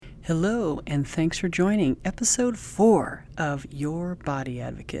Hello, and thanks for joining episode 4 of Your Body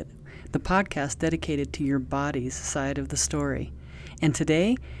Advocate, the podcast dedicated to your body's side of the story. And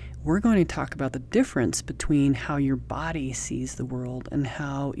today, we're going to talk about the difference between how your body sees the world and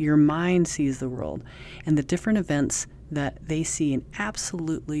how your mind sees the world, and the different events that they see in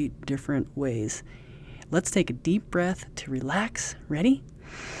absolutely different ways. Let's take a deep breath to relax. Ready?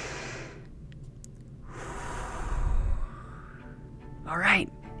 All right.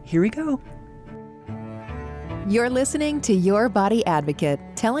 Here we go. You're listening to Your Body Advocate,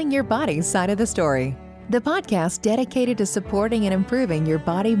 telling your body's side of the story. The podcast dedicated to supporting and improving your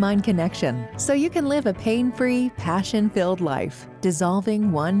body-mind connection so you can live a pain-free, passion-filled life,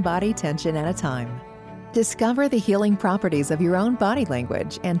 dissolving one body tension at a time. Discover the healing properties of your own body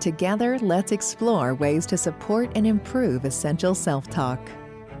language, and together let's explore ways to support and improve essential self-talk.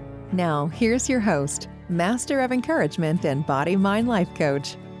 Now, here's your host, Master of Encouragement and Body-Mind Life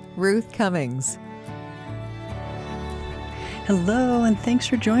Coach, Ruth Cummings. Hello, and thanks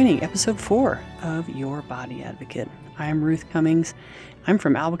for joining episode 4 of Your Body Advocate. I'm Ruth Cummings. I'm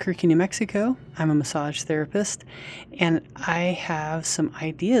from Albuquerque, New Mexico. I'm a massage therapist, and I have some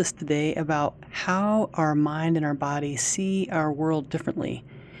ideas today about how our mind and our body see our world differently.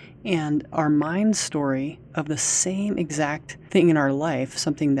 And our mind story of the same exact thing in our life,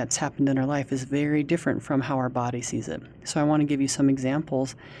 something that's happened in our life, is very different from how our body sees it. So I want to give you some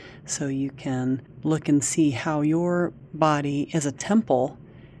examples so you can look and see how your body is a temple.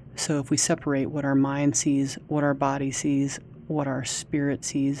 So if we separate what our mind sees, what our body sees, what our spirit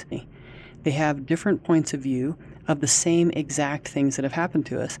sees, they have different points of view of the same exact things that have happened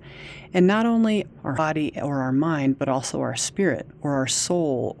to us. And not only our body or our mind, but also our spirit or our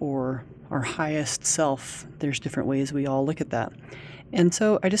soul or our highest self. There's different ways we all look at that. And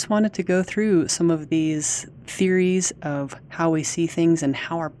so I just wanted to go through some of these theories of how we see things and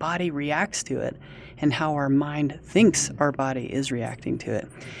how our body reacts to it and how our mind thinks our body is reacting to it.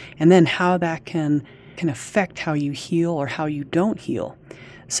 And then how that can affect how you heal or how you don't heal.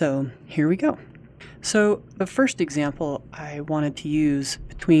 So here we go. So the first example I wanted to use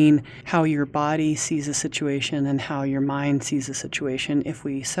between how your body sees a situation and how your mind sees a situation, if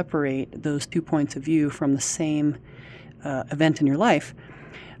we separate those 2 points of view from the same event in your life,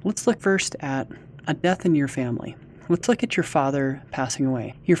 let's look first at a death in your family. Let's look at your father passing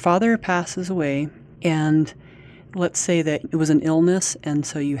away. Your father passes away, and let's say that it was an illness, and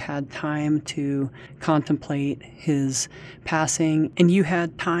so you had time to contemplate his passing, and you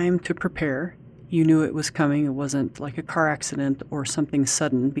had time to prepare. You knew it was coming. It wasn't like a car accident or something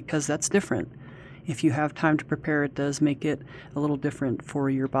sudden, because that's different. If you have time to prepare, it does make it a little different for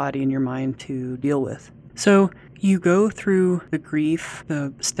your body and your mind to deal with. So you go through the grief,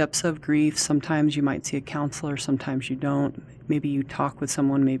 the steps of grief. Sometimes you might see a counselor, sometimes you don't. Maybe you talk with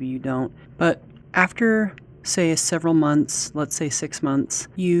someone, maybe you don't. But after, say, several months, let's say 6 months,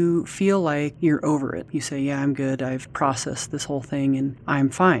 you feel like you're over it. You say, yeah, I'm good. I've processed this whole thing and I'm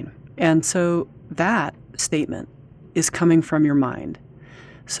fine. And so that statement is coming from your mind.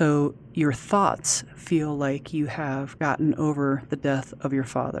 So your thoughts feel like you have gotten over the death of your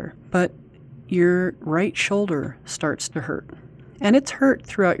father. But your right shoulder starts to hurt. And it's hurt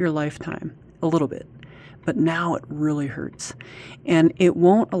throughout your lifetime, a little bit. But now it really hurts. And it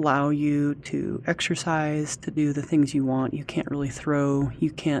won't allow you to exercise, to do the things you want. You can't really throw.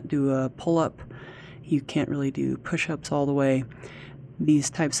 You can't do a pull-up. You can't really do push-ups all the way. These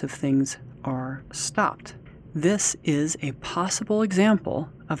types of things are stopped. This is a possible example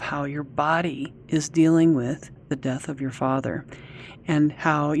of how your body is dealing with the death of your father and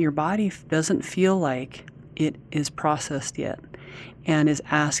how your body doesn't feel like it is processed yet and is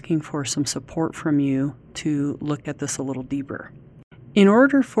asking for some support from you to look at this a little deeper. In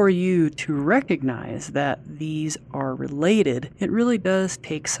order for you to recognize that these are related, it really does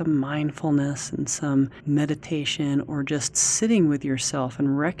take some mindfulness and some meditation, or just sitting with yourself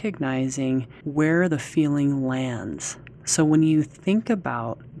and recognizing where the feeling lands. So when you think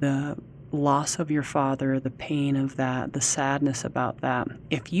about the loss of your father, the pain of that, the sadness about that,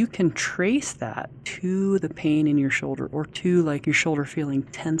 if you can trace that to the pain in your shoulder or to like your shoulder feeling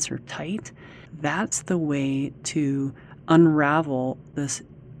tense or tight, that's the way to unravel this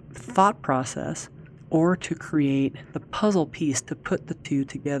thought process or to create the puzzle piece to put the two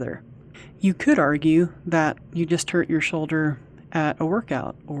together. You could argue that you just hurt your shoulder at a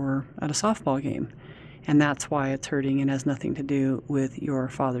workout or at a softball game, and that's why it's hurting and has nothing to do with your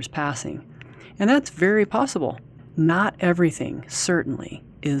father's passing. And that's very possible. Not everything, certainly,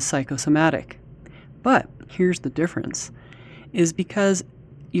 is psychosomatic. But here's the difference, is because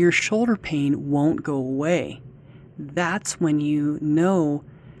your shoulder pain won't go away. That's when you know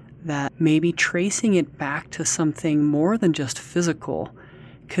that maybe tracing it back to something more than just physical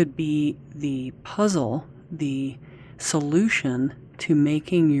could be the puzzle, the solution to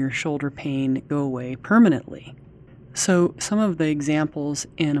making your shoulder pain go away permanently. So some of the examples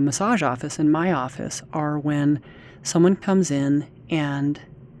in a massage office, in my office, are when someone comes in and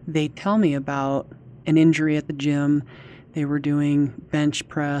they tell me about an injury at the gym. They were doing bench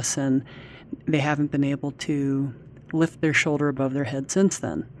press and they haven't been able to lift their shoulder above their head since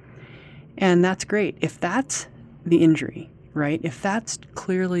then. And that's great. If that's the injury, right? If that's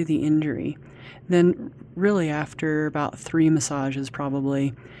clearly the injury, then really after about 3 massages,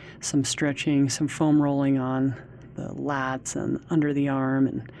 probably some stretching, some foam rolling on the lats and under the arm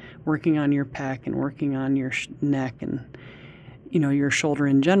and working on your pec and working on your neck and, your shoulder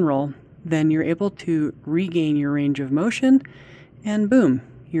in general, then you're able to regain your range of motion and boom,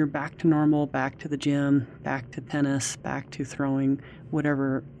 you're back to normal, back to the gym, back to tennis, back to throwing,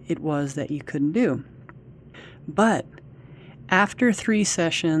 whatever it was that you couldn't do. But after 3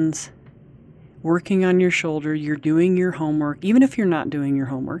 sessions, working on your shoulder, you're doing your homework, even if you're not doing your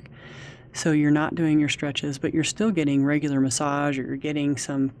homework. So you're not doing your stretches, but you're still getting regular massage or you're getting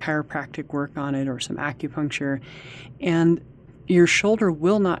some chiropractic work on it or some acupuncture, and your shoulder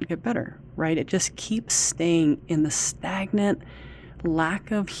will not get better, right? It just keeps staying in the stagnant,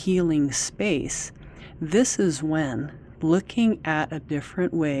 lack of healing space. This is when looking at a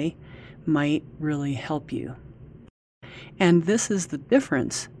different way might really help you. And this is the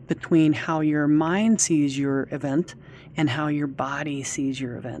difference between how your mind sees your event and how your body sees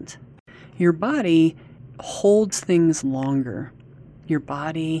your event. Your body holds things longer. Your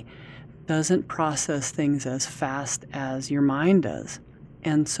body doesn't process things as fast as your mind does.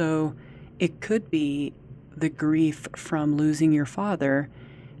 And so it could be the grief from losing your father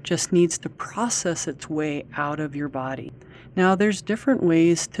just needs to process its way out of your body. Now, there's different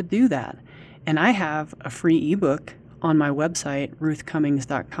ways to do that. And I have a free ebook on my website,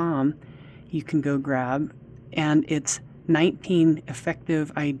 ruthcummings.com, you can go grab, and it's 19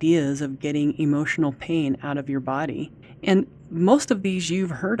 effective ideas of getting emotional pain out of your body. And most of these you've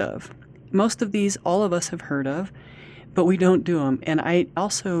heard of. Most of these all of us have heard of, but we don't do them. And I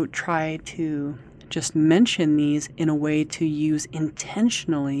also try to just mention these in a way to use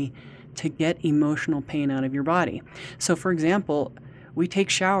intentionally to get emotional pain out of your body. So for example, we take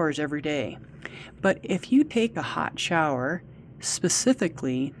showers every day. But if you take a hot shower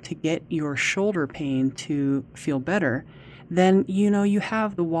specifically to get your shoulder pain to feel better, then you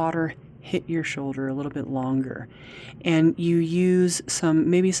have the water hit your shoulder a little bit longer. And you use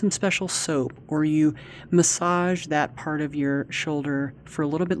maybe some special soap, or you massage that part of your shoulder for a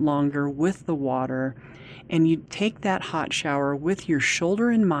little bit longer with the water. And you take that hot shower with your shoulder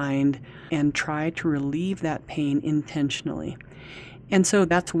in mind and try to relieve that pain intentionally. And so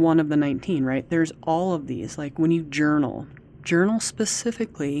that's one of the 19, right? There's all of these. Like when you journal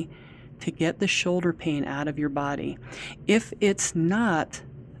specifically to get the shoulder pain out of your body. If it's not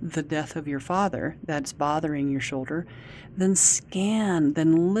the death of your father that's bothering your shoulder, then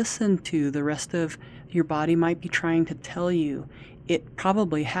listen to the rest of your body might be trying to tell you. It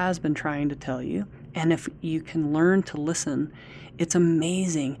probably has been trying to tell you. And if you can learn to listen, it's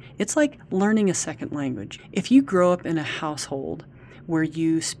amazing. It's like learning a second language. If you grow up in a household where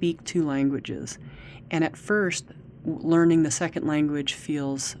you speak 2 languages, and at first learning the second language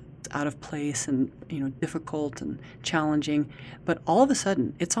feels out of place and difficult and challenging, but all of a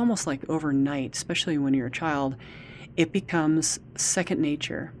sudden it's almost like overnight, especially when you're a child, it becomes second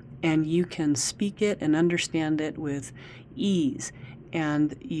nature, and you can speak it and understand it with ease,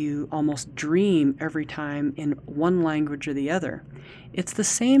 and you almost dream every time in one language or the other. It's the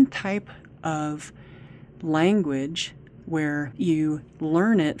same type of language where you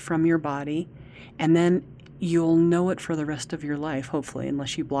learn it from your body, and then you'll know it for the rest of your life, hopefully,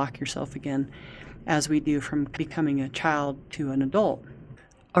 unless you block yourself again, as we do from becoming a child to an adult.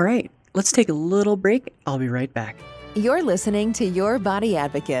 All right, let's take a little break. I'll be right back. You're listening to Your Body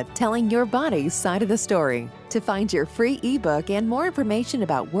Advocate, telling your body's side of the story. To find your free ebook and more information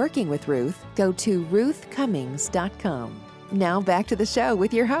about working with Ruth, go to ruthcummings.com. Now back to the show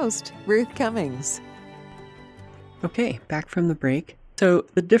with your host, Ruth Cummings. Okay, back from the break. So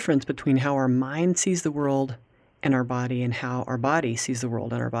the difference between how our mind sees the world and our body, and how our body sees the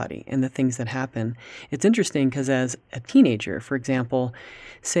world and our body and the things that happen. It's interesting because as a teenager, for example,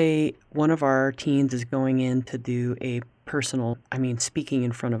 say one of our teens is going in to do a speaking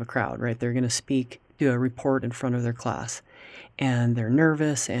in front of a crowd, right? They're going to do a report in front of their class, and they're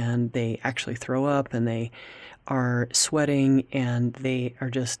nervous and they actually throw up and they are sweating and they are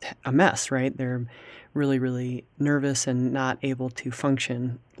just a mess, right? They're really, really nervous and not able to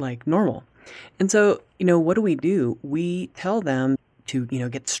function like normal. And so, what do? We tell them to,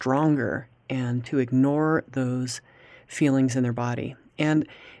 get stronger and to ignore those feelings in their body. And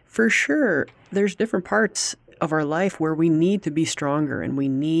for sure, there's different parts of our life where we need to be stronger and we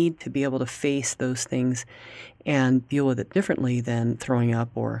need to be able to face those things and deal with it differently than throwing up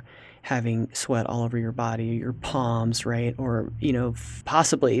or having sweat all over your body, your palms, right? Or,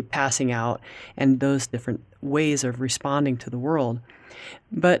 possibly passing out, and those different ways of responding to the world.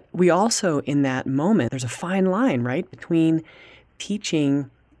 But we also, in that moment, there's a fine line, right, between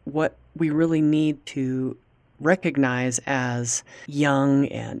teaching what we really need to recognize as young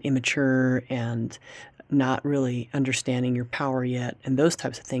and immature and not really understanding your power yet and those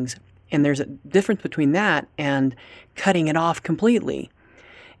types of things. And there's a difference between that and cutting it off completely.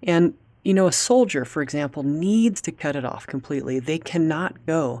 And, a soldier, for example, needs to cut it off completely. They cannot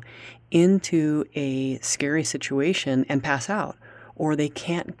go into a scary situation and pass out, or they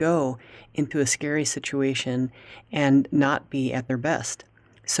can't go into a scary situation and not be at their best.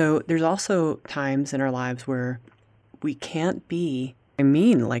 So there's also times in our lives where we can't be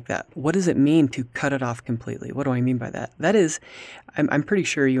like that. What does it mean to cut it off completely? What do I mean by that? That is, I'm pretty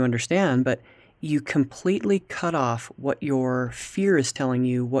sure you understand, but you completely cut off what your fear is telling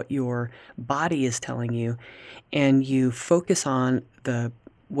you, what your body is telling you, and you focus on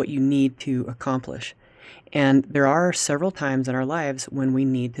what you need to accomplish. And there are several times in our lives when we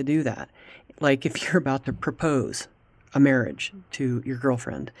need to do that. Like if you're about to propose a marriage to your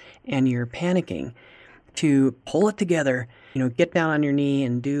girlfriend and you're panicking, to pull it together, get down on your knee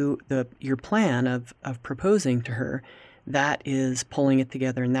and do your plan of proposing to her. That is pulling it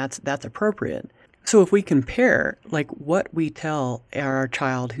together, and that's appropriate. So if we compare like what we tell our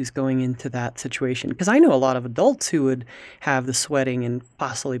child who's going into that situation, because I know a lot of adults who would have the sweating and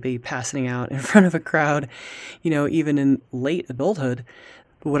possibly be passing out in front of a crowd, even in late adulthood.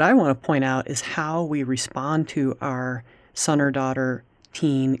 But what I want to point out is how we respond to our son or daughter,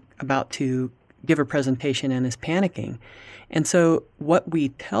 teen, about to give a presentation and is panicking. And so what we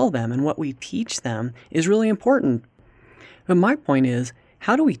tell them and what we teach them is really important. But my point is,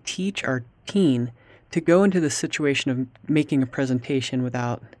 how do we teach our teen to go into the situation of making a presentation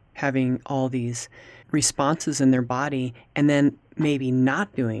without having all these responses in their body and then maybe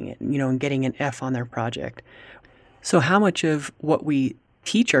not doing it, and getting an F on their project? So how much of what we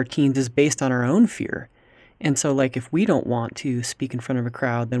teach our teens is based on our own fear? And so like if we don't want to speak in front of a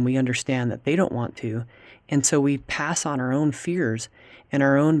crowd, then we understand that they don't want to. And so we pass on our own fears and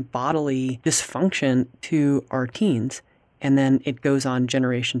our own bodily dysfunction to our teens. And then it goes on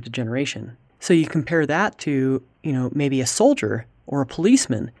generation to generation. So you compare that to, maybe a soldier or a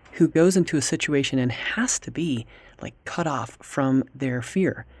policeman who goes into a situation and has to be like cut off from their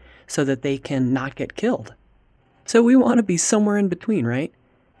fear so that they can not get killed. So we want to be somewhere in between, right?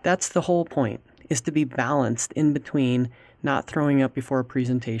 That's the whole point, is to be balanced in between not throwing up before a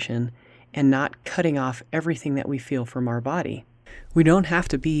presentation and not cutting off everything that we feel from our body. We don't have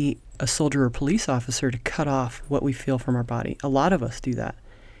to be a soldier or police officer to cut off what we feel from our body. A lot of us do that.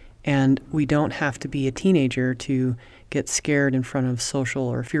 And we don't have to be a teenager to get scared in front of social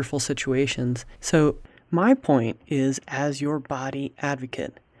or fearful situations. So my point is, as your body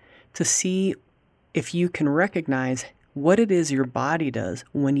advocate, to see if you can recognize what it is your body does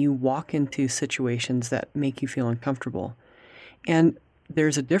when you walk into situations that make you feel uncomfortable. And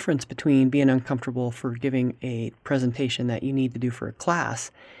there's a difference between being uncomfortable for giving a presentation that you need to do for a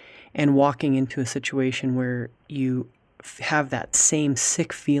class and walking into a situation where you have that same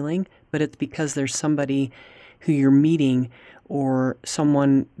sick feeling, but it's because there's somebody who you're meeting or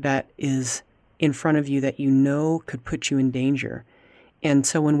someone that is in front of you that could put you in danger. And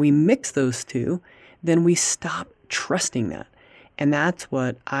so when we mix those two, then we stop trusting that. And that's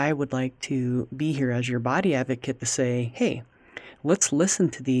what I would like to be here as your body advocate, to say, hey, let's listen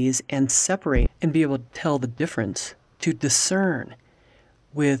to these and separate and be able to tell the difference, to discern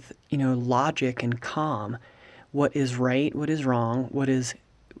with, logic and calm what is right, what is wrong,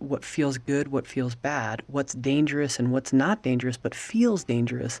 what feels good, what feels bad, what's dangerous and what's not dangerous but feels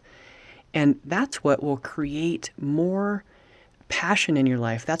dangerous. And that's what will create more passion in your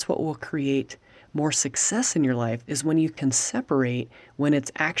life. That's what will create more success in your life, is when you can separate when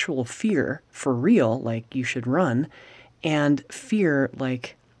it's actual fear for real, like you should run, and fear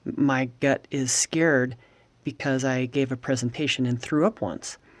like my gut is scared because I gave a presentation and threw up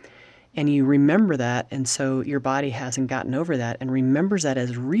once. And you remember that, and so your body hasn't gotten over that and remembers that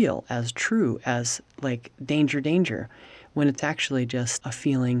as real, as true, as like danger, danger, when it's actually just a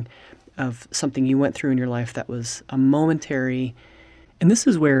feeling of something you went through in your life that was a momentary. And this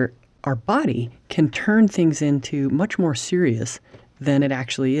is where our body can turn things into much more serious than it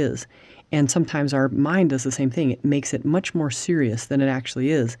actually is. And sometimes our mind does the same thing. It makes it much more serious than it actually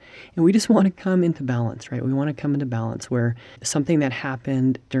is. And we just want to come into balance, right? We want to come into balance where something that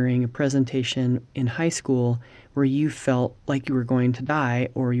happened during a presentation in high school where you felt like you were going to die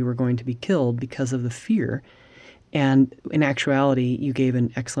or you were going to be killed because of the fear, and in actuality, you gave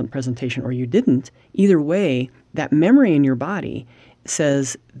an excellent presentation or you didn't. Either way, that memory in your body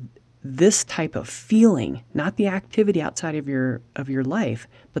says this type of feeling, not the activity outside of your life,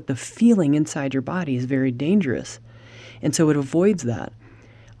 but the feeling inside your body is very dangerous. And so it avoids that.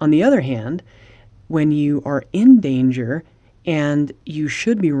 On the other hand, when you are in danger and you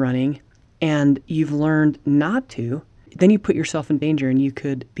should be running and you've learned not to, then you put yourself in danger and you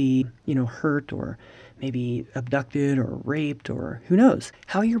could be, hurt or maybe abducted or raped or who knows.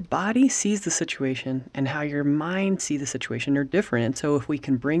 How your body sees the situation and how your mind sees the situation are different. And so if we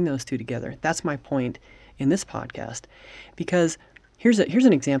can bring those two together, that's my point in this podcast. Because here's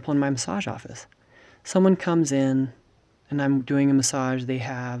an example in my massage office. Someone comes in and I'm doing a massage. They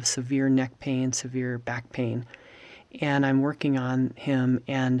have severe neck pain, severe back pain, and I'm working on him.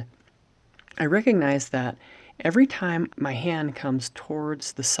 And I recognize that every time my hand comes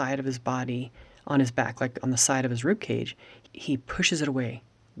towards the side of his body on his back, like on the side of his rib cage, he pushes it away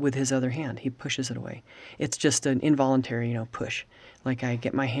with his other hand. He pushes it away. It's just an involuntary, push. Like I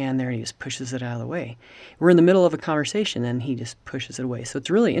get my hand there and he just pushes it out of the way. We're in the middle of a conversation and he just pushes it away. So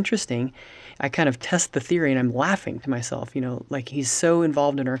it's really interesting. I kind of test the theory and I'm laughing to myself, like he's so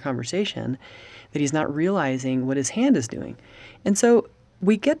involved in our conversation that he's not realizing what his hand is doing. And so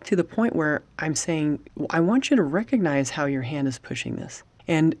we get to the point where I'm saying, I want you to recognize how your hand is pushing this.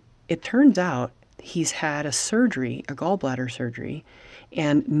 And it turns out he's had a surgery, a gallbladder surgery,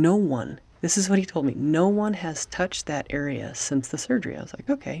 and no one, this is what he told me, no one has touched that area since the surgery. I was like,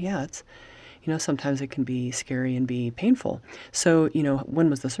 okay, yeah, it's, sometimes it can be scary and be painful. So, when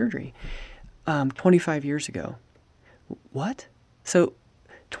was the surgery? 25 years ago. What? So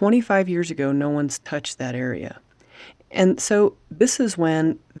 25 years ago, no one's touched that area. And so this is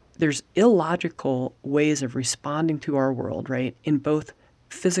when there's illogical ways of responding to our world, right, in both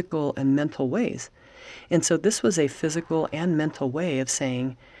physical and mental ways. And so this was a physical and mental way of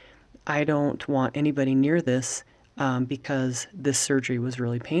saying, I don't want anybody near this because this surgery was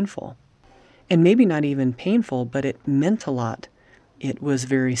really painful. And maybe not even painful, but it meant a lot. It was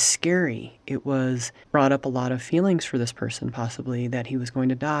very scary. It was brought up a lot of feelings for this person, possibly that he was going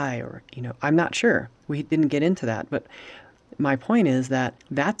to die or, I'm not sure. We didn't get into that. But my point is that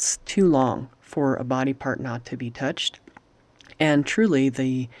that's too long for a body part not to be touched. And truly,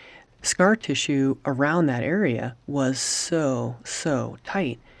 the scar tissue around that area was so, so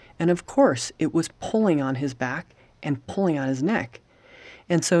tight. And of course, it was pulling on his back and pulling on his neck.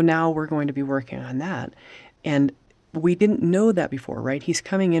 And so now we're going to be working on that. And we didn't know that before, right? He's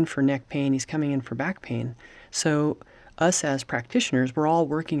coming in for neck pain. He's coming in for back pain. So us as practitioners, we're all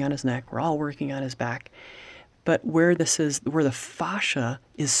working on his neck. We're all working on his back. But where the fascia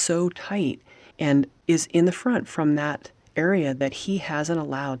is so tight and is in the front from that area that he hasn't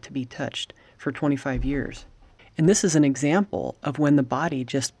allowed to be touched for 25 years. And this is an example of when the body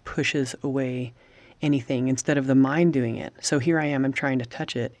just pushes away anything instead of the mind doing it. So here I am trying to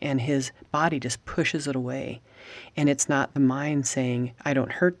touch it, and his body just pushes it away. And it's not the mind saying, I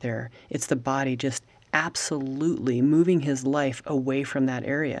don't hurt there. It's the body just absolutely moving his life away from that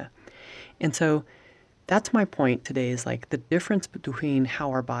area. And so that's my point today, is like the difference between how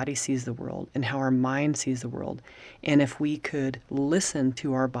our body sees the world and how our mind sees the world. And if we could listen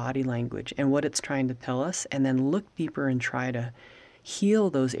to our body language and what it's trying to tell us, and then look deeper and try to heal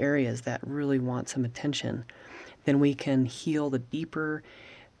those areas that really want some attention, then we can heal the deeper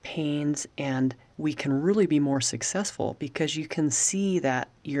pains and we can really be more successful, because you can see that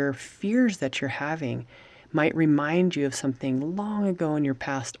your fears that you're having might remind you of something long ago in your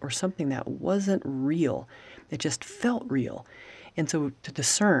past, or something that wasn't real, that just felt real. And so to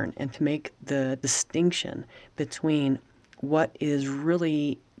discern and to make the distinction between what is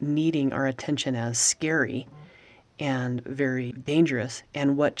really needing our attention as scary and very dangerous,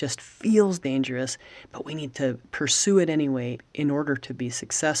 and what just feels dangerous, but we need to pursue it anyway in order to be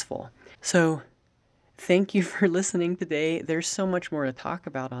successful. So thank you for listening today. There's so much more to talk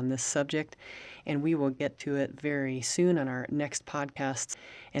about on this subject, and we will get to it very soon on our next podcast.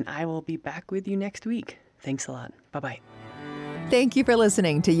 And I will be back with you next week. Thanks a lot. Bye-bye. Thank you for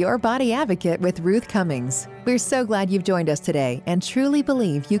listening to Your Body Advocate with Ruth Cummings. We're so glad you've joined us today and truly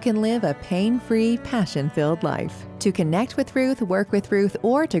believe you can live a pain-free, passion-filled life. To connect with Ruth, work with Ruth,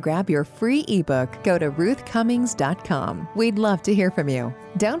 or to grab your free ebook, go to ruthcummings.com. We'd love to hear from you.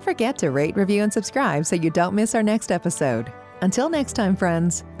 Don't forget to rate, review, and subscribe so you don't miss our next episode. Until next time,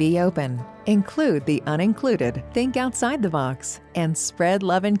 friends, be open, include the unincluded, think outside the box, and spread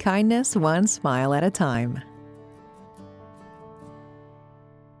love and kindness one smile at a time.